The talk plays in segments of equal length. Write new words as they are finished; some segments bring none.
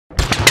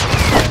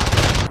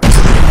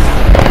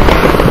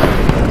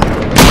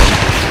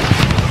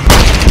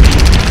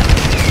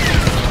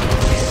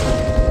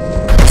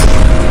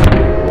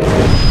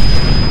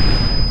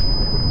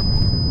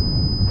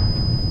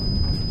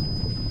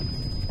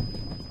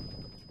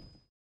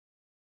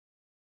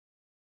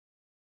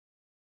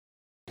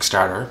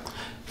Kickstarter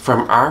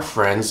from our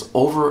friends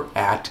over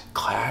at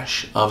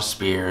Clash of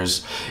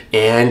Spears,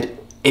 and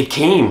it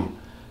came.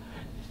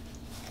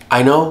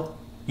 I know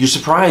you're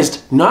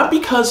surprised, not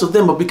because of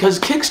them, but because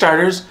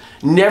Kickstarters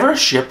never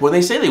ship when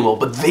they say they will,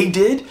 but they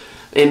did,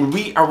 and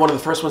we are one of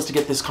the first ones to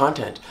get this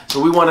content.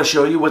 So we want to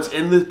show you what's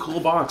in the cool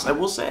box. I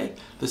will say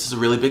this is a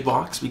really big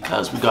box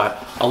because we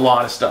got a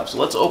lot of stuff. So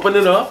let's open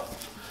it up.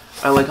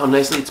 I like how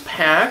nicely it's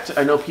packed.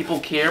 I know people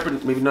care,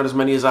 but maybe not as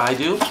many as I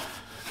do.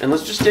 And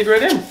let's just dig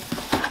right in.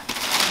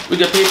 We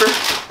got paper.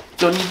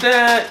 Don't need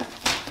that.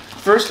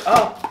 First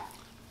up,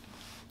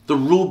 the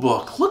rule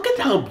book. Look at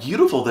how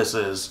beautiful this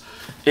is.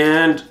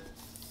 And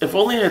if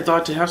only I had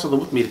thought to have something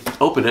with me to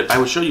open it, I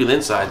would show you the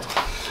inside.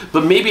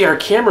 But maybe our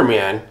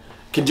cameraman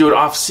can do it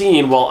off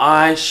scene while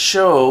I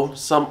show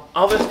some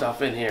other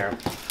stuff in here.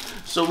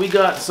 So we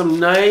got some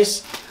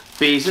nice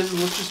bases,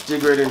 and let's just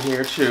dig right in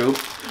here too.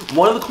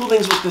 One of the cool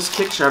things with this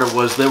Kickstarter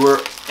was there were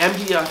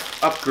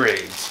MDF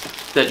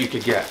upgrades that you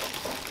could get.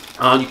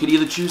 You could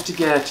either choose to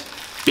get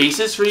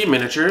bases for your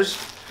miniatures,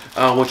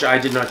 which I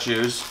did not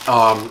choose,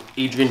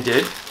 Adrian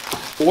did,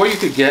 or you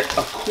could get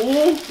a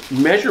cool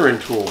measuring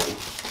tool.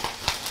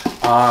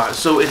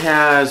 So it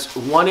has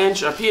 1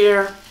 inch up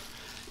here,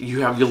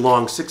 you have your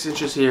long 6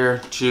 inches here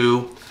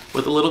too,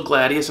 with a little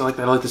gladius. I like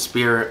that. I like the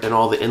spear and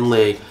all the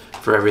inlay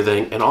for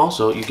everything, and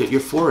also you get your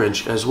 4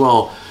 inch as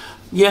well.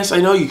 Yes,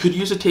 I know you could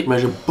use a tape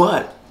measure,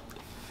 but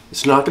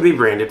it's not going to be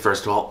branded,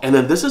 first of all. And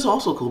then this is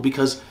also cool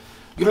because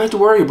you don't have to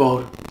worry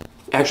about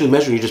actually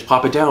measuring. You just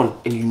pop it down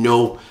and you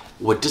know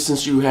what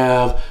distance you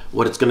have,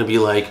 what it's going to be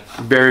like.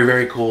 Very,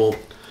 very cool.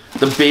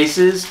 The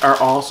bases are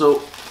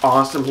also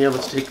awesome here.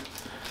 Let's take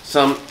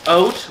some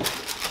out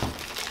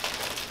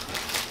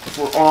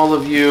for all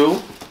of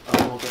you.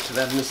 We'll get to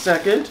that in a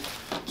second.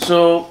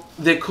 So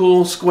they're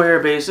cool square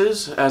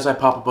bases as I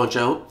pop a bunch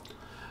out.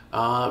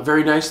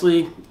 Very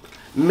nicely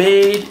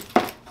made,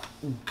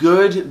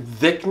 good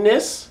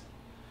thickness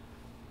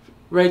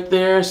right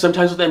there.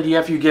 Sometimes with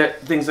MDF you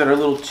get things that are a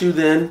little too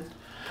thin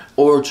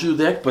or too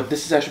thick, but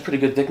this is actually pretty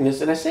good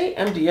thickness. And I say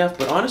MDF,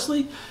 but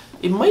honestly,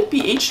 it might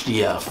be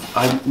HDF.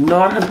 I'm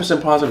not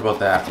 100% positive about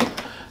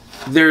that.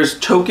 There's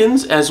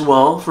tokens as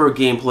well for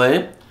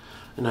gameplay,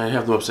 and I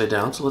have them upside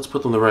down, so let's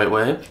put them the right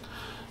way.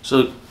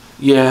 So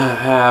you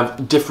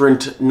have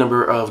different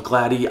number of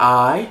gladii.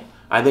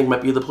 I think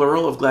might be the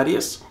plural of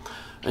gladius.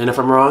 And if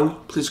I'm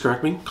wrong, please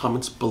correct me,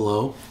 comments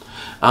below.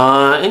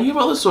 And you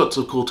have all sorts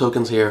of cool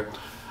tokens here.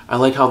 I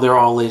like how they're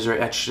all laser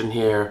etched in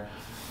here.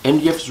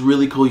 MDF is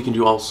really cool. You can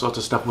do all sorts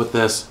of stuff with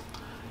this.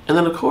 And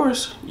then of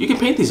course, you can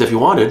paint these if you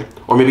wanted,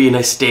 or maybe a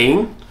nice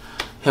stain.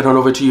 Head on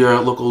over to your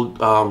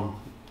local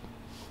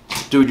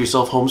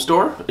do-it-yourself home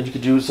store, and you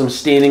could do some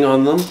staining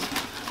on them.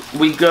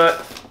 We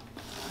got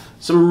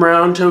some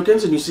round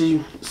tokens, and you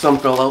see some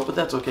fell out, but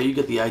that's okay. You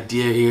get the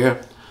idea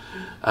here.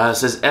 It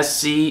says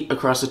SC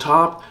across the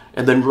top,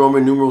 and then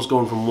Roman numerals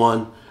going from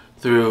 1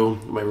 through,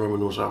 my Roman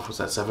numerals off, was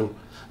that 7?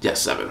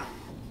 Yes, 7.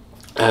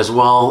 As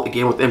well,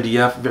 again with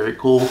MDF, very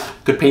cool.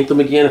 Could paint them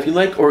again if you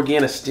like, or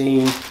again a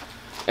stain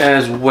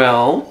as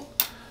well.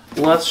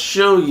 Let's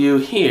show you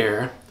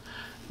here.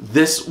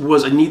 This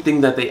was a neat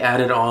thing that they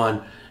added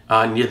on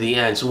near the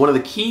end. So one of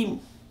the key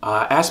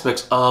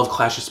aspects of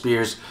Clash of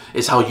Spears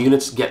is how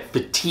units get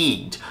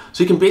fatigued.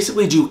 So you can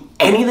basically do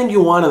anything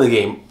you want in the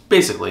game,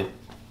 basically.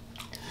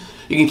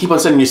 You can keep on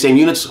sending your same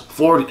units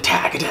forward,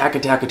 attack, attack,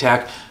 attack,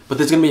 attack, but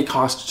there's going to be a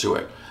cost to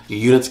it. Your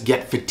units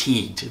get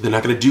fatigued. They're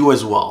not going to do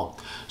as well.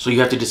 So you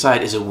have to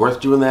decide, is it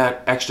worth doing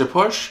that extra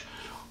push,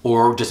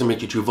 or does it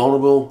make you too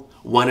vulnerable?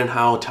 When and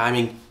how,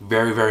 timing,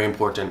 very, very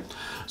important.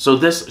 So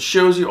this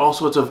shows you all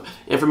sorts of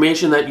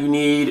information that you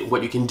need,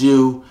 what you can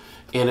do,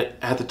 and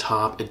at the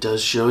top it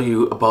does show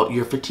you about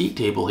your fatigue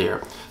table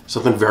here.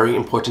 Something very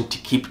important to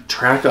keep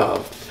track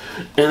of.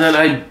 And then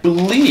I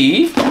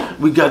believe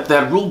we got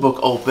that rule book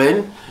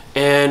open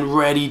and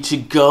ready to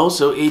go.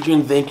 So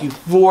Adrian, thank you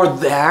for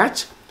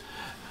that.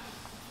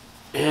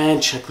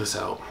 And check this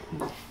out.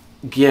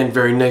 Again,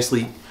 very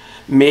nicely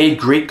made,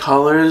 great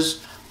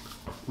colors,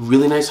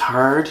 really nice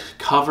hard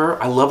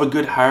cover. I love a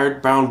good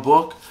hard-bound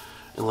book.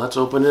 And let's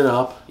open it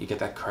up. You get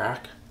that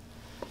crack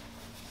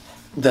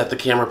that the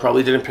camera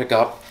probably didn't pick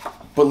up.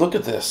 But look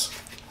at this.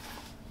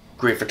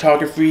 Great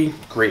photography,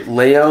 great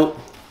layout.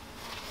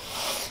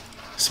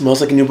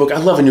 Smells like a new book. I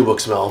love a new book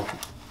smell.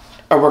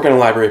 I work in a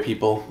library,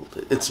 people.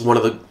 It's one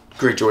of the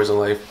great joys in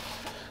life.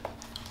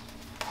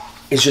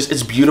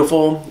 It's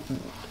beautiful.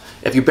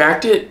 If you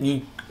backed it,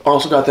 you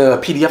also got the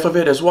PDF of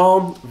it as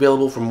well,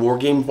 available from War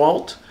Game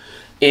Vault.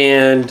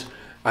 And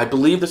I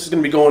believe this is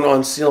going to be going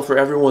on sale for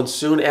everyone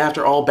soon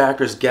after all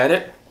backers get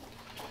it.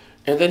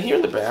 And then here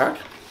in the back,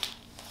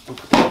 I'll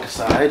put the book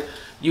aside,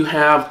 you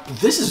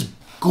have, this is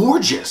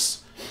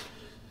gorgeous.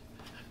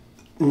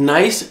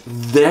 Nice,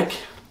 thick,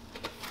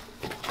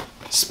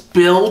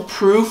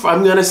 spill-proof,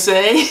 I'm going to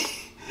say.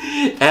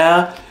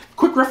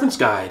 Quick reference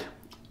guide.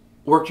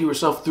 Work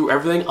yourself through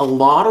everything. A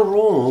lot of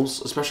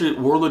rules, especially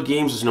Warlord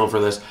Games is known for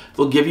this.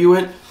 They'll give you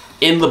it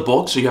in the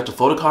book, so you have to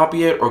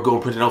photocopy it or go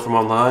and print it out from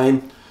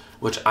online,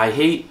 which I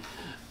hate.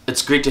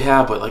 it's great to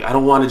have, but like I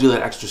don't want to do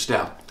that extra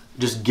step.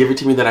 Just give it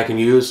to me that I can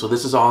use. So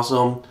this is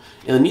awesome.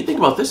 And the neat thing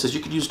about this is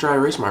you could use dry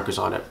erase markers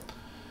on it.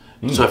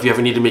 So if you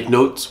ever need to make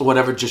notes or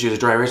whatever, just use a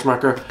dry erase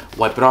marker,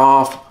 wipe it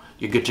off,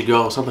 you're good to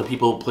go. Something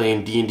people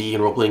playing D&D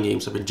and role-playing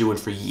games have been doing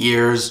for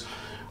years.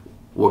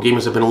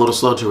 Wargamers have been a little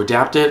slow to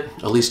adapt it,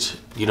 at least,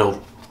 you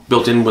know,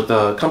 built in with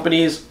the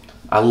companies.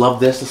 I love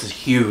this. This is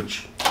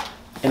huge.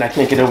 And I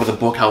can't get over the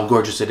book, how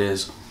gorgeous it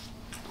is.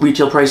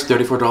 Retail price,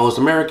 $34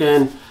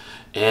 American,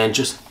 and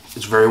just,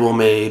 it's very well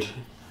made.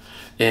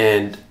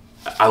 And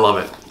I love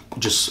it.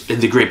 Just,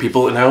 they're great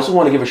people. And I also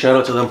want to give a shout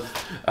out to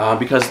them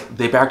because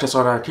they backed us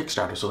on our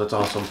Kickstarter, so that's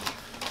awesome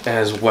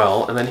as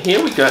well. And then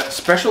here we got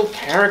special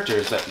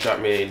characters that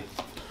got made.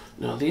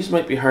 Now these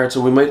might be hard,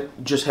 so we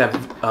might just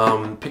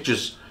have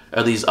pictures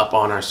of these up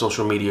on our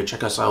social media.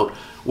 Check us out,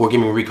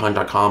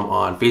 wargamingrecon.com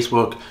on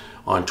Facebook,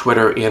 on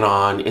Twitter, and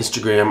on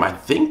Instagram. I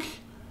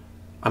think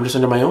I'm just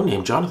under my own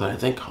name, Jonathan, I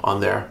think,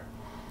 on there.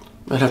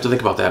 I'd have to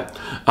think about that.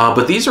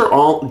 But these are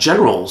all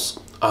generals.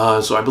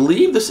 So I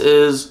believe this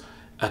is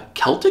a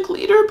Celtic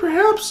leader,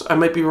 perhaps? I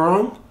might be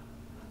wrong.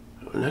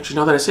 And actually,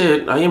 now that I say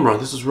it, I am wrong.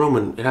 This is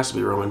Roman. It has to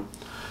be Roman.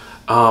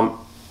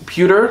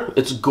 Pewter,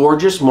 it's a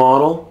gorgeous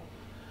model.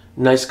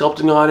 Nice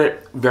sculpting on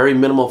it. Very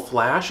minimal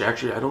flash.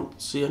 Actually, I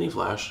don't see any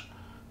flash,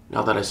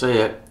 now that I say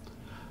it.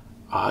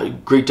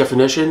 Great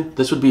definition.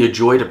 This would be a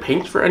joy to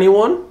paint for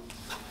anyone.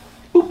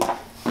 Oop.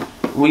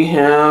 We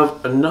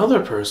have another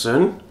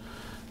person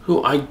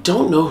who I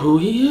don't know who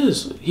he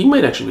is. He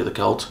might actually be the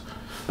Celt.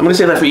 I'm going to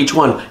say that for each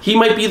one. He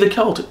might be the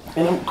Celt.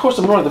 And of course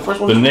I'm wrong. The first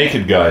one. The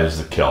naked guy is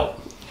the Celt.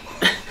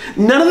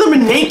 None of them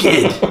are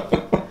naked.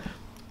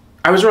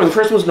 I was wrong. The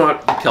first one's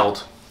not the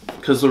Celt.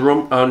 Because the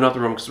Roman, not the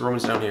Roman, because the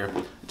Roman's down here.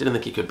 I didn't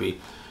think he could be.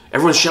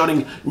 Everyone's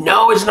shouting,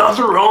 no, it's not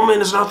the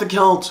Roman, it's not the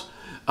Celt.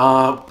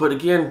 But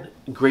again,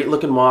 great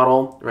looking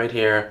model right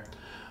here.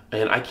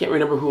 And I can't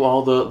remember who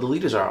all the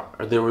leaders are.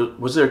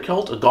 Was there a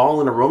Celt, a Gaul,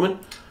 and a Roman?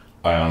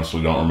 I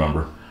honestly don't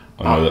remember.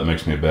 I know that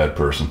makes me a bad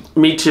person.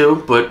 Me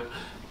too, but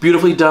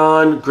beautifully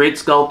done, great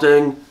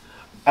sculpting.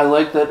 I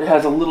like that it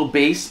has a little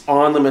base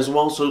on them as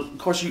well. So of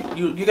course you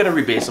got to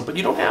rebase them, but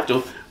you don't have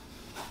to.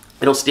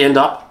 It'll stand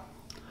up.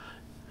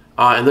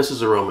 And this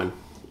is a Roman,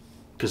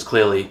 because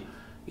clearly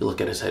you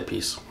look at his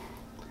headpiece.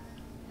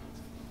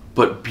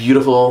 But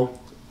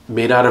beautiful,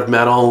 made out of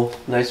metal,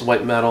 nice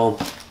white metal.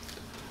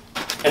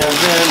 And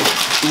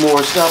then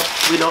more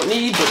stuff we don't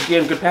need, but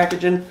again, good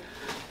packaging.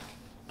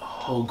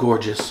 Oh,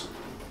 gorgeous.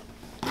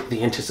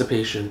 The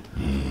anticipation.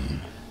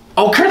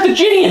 Oh,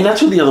 Carthaginian,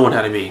 that's who the other one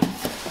had to be.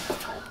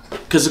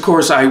 Because of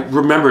course I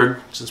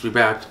remembered, since we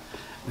backed,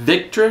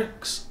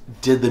 Victrix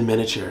did the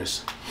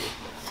miniatures.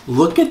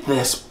 Look at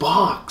this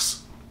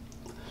box.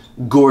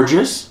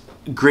 Gorgeous.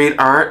 Great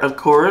art, of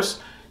course.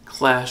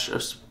 Clash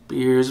of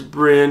Spears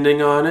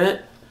branding on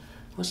it.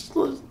 Let's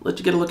let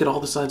you get a look at all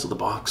the sides of the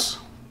box,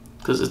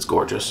 because it's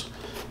gorgeous.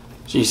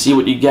 So you see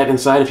what you get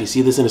inside. If you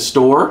see this in a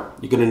store,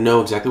 you're going to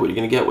know exactly what you're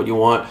going to get, what you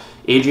want.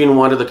 Adrian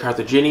wanted the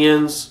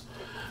Carthaginians,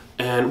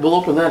 and we'll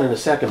open that in a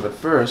second, but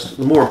first,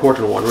 the more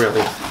important one,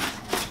 really.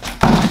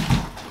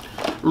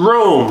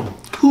 Rome.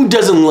 Who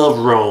doesn't love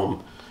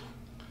Rome?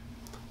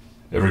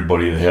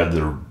 Everybody that had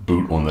their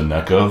boot on the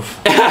neck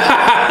of.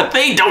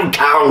 They don't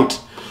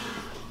count.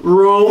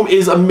 Rome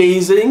is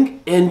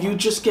amazing, and you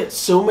just get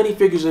so many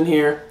figures in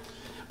here.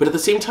 But at the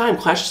same time,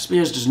 Clash of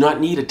Spears does not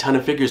need a ton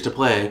of figures to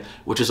play,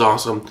 which is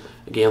awesome.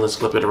 Again, let's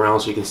flip it around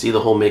so you can see the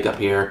whole makeup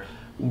here.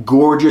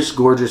 Gorgeous,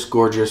 gorgeous,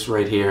 gorgeous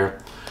right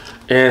here.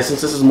 And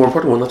since this is the more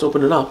important one, let's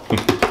open it up.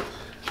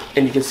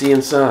 And you can see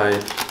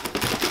inside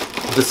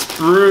the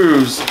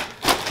sprues.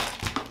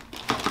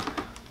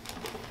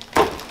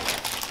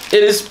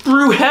 It is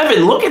sprue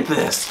heaven. Look at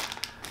this.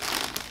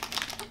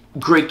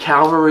 Great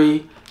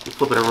cavalry. You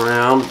flip it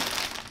around.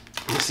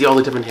 You see all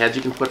the different heads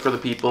you can put for the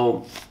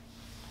people.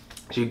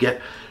 So you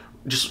get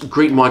just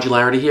great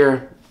modularity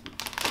here.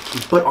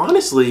 But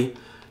honestly,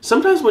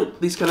 sometimes with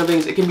these kind of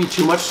things, it can be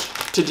too much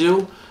to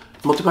do.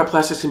 Multi-part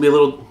plastics can be a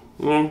little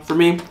for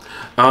me.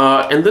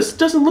 And this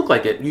doesn't look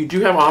like it. You do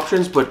have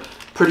options, but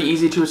pretty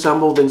easy to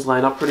assemble. Things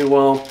line up pretty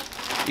well.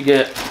 You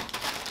get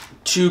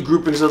two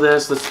groupings of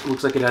this. This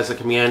looks like it has a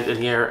command in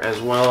here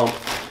as well.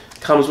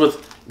 Comes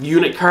with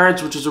unit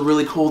cards, which is a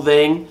really cool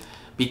thing,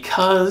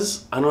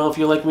 because I don't know if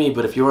you're like me,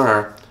 but if you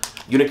are,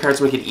 unit cards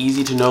make it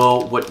easy to know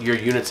what your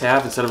units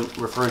have instead of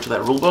referring to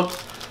that rule book.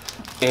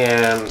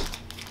 And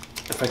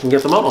if I can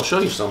get them out, I'll show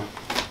you some.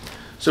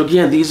 So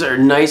again, these are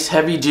nice,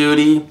 heavy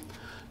duty,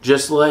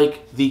 just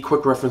like the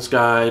quick reference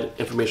guide,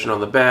 information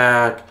on the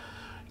back,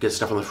 get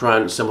stuff on the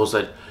front, symbols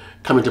that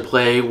come into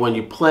play when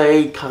you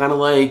play, kind of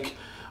like,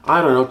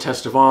 I don't know,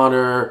 Test of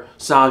Honor,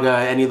 Saga,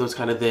 any of those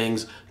kind of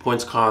things,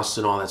 points, costs,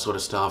 and all that sort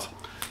of stuff.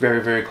 Very,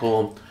 very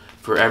cool.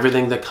 For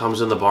everything that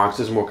comes in the box,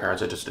 there's more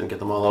cards, I just didn't get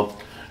them all out.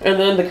 And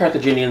then the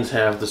Carthaginians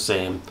have the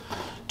same.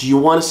 Do you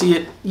want to see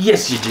it?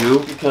 Yes, you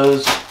do,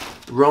 because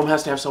Rome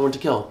has to have someone to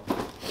kill.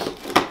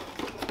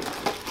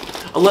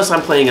 Unless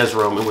I'm playing as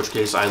Rome, in which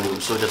case I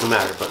lose, so it doesn't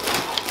matter. But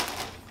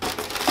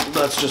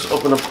let's just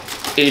open up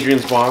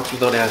Adrian's box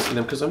without asking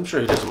him, because I'm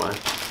sure he doesn't mind.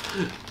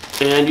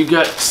 And you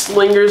got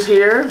slingers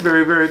here.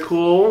 Very, very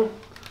cool.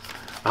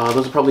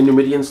 Those are probably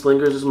Numidian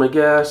slingers is my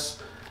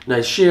guess.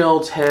 Nice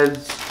shields,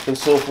 heads, and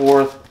so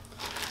forth.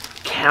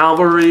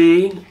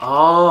 Cavalry.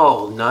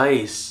 Oh,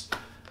 nice.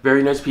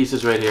 Very nice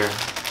pieces right here.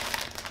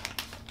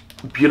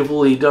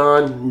 Beautifully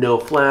done. No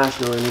flash,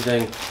 no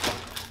anything.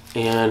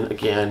 And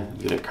again,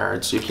 unit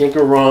cards. So you can't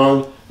go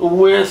wrong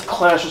with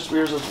Clash of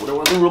Spears. That's what I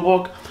want in the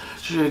rulebook.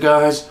 Show you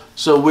guys.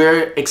 So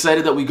we're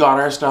excited that we got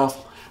our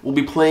stuff. We'll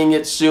be playing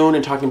it soon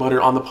and talking about it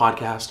on the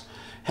podcast.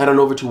 Head on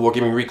over to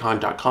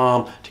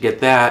wargamingrecon.com to get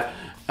that.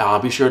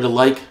 Be sure to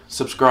like,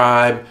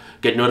 subscribe,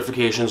 get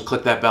notifications,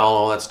 click that bell,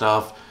 all that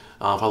stuff.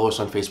 Follow us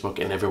on Facebook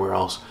and everywhere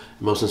else.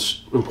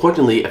 Most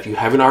importantly, if you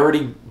haven't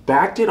already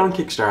backed it on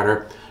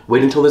Kickstarter,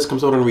 wait until this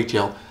comes out on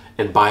retail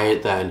and buy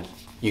it then.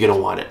 You're going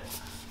to want it.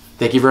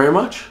 Thank you very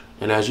much.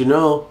 And as you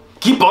know,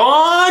 keep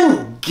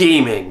on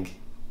gaming.